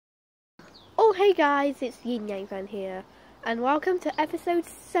Oh hey guys, it's YinYangFan here, and welcome to episode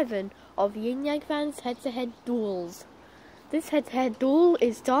 7 of YinYangFan's head-to-head duels. This head-to-head duel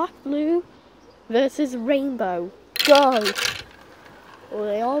is Dark Blue versus Rainbow. Go! Well,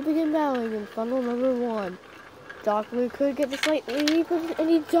 they all begin battling in funnel number 1. Dark Blue could get the slight lead, and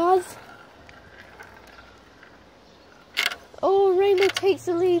he does. Oh, Rainbow takes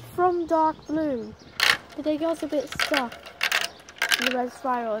the lead from Dark Blue, but they got a bit stuck in the red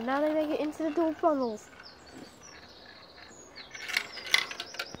spiral, and now they make it into the dual funnels.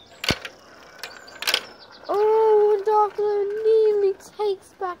 Oh, and Dark Blue nearly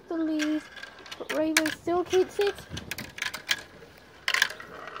takes back the lead, but Rainbow still keeps it.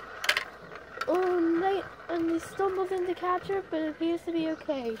 Oh, and he stumbles into capture, but it appears to be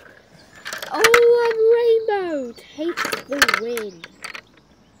okay. Oh, and Rainbow takes the win.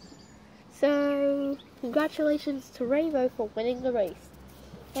 So, congratulations to Rainbow for winning the race.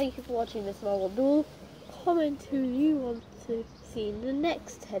 Thank you for watching this mobile duel. Comment who you want to see in the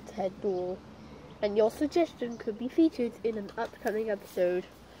next head-to-head duel, and your suggestion could be featured in an upcoming episode.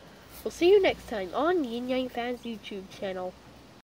 We'll see you next time on YinYangFan's YouTube channel.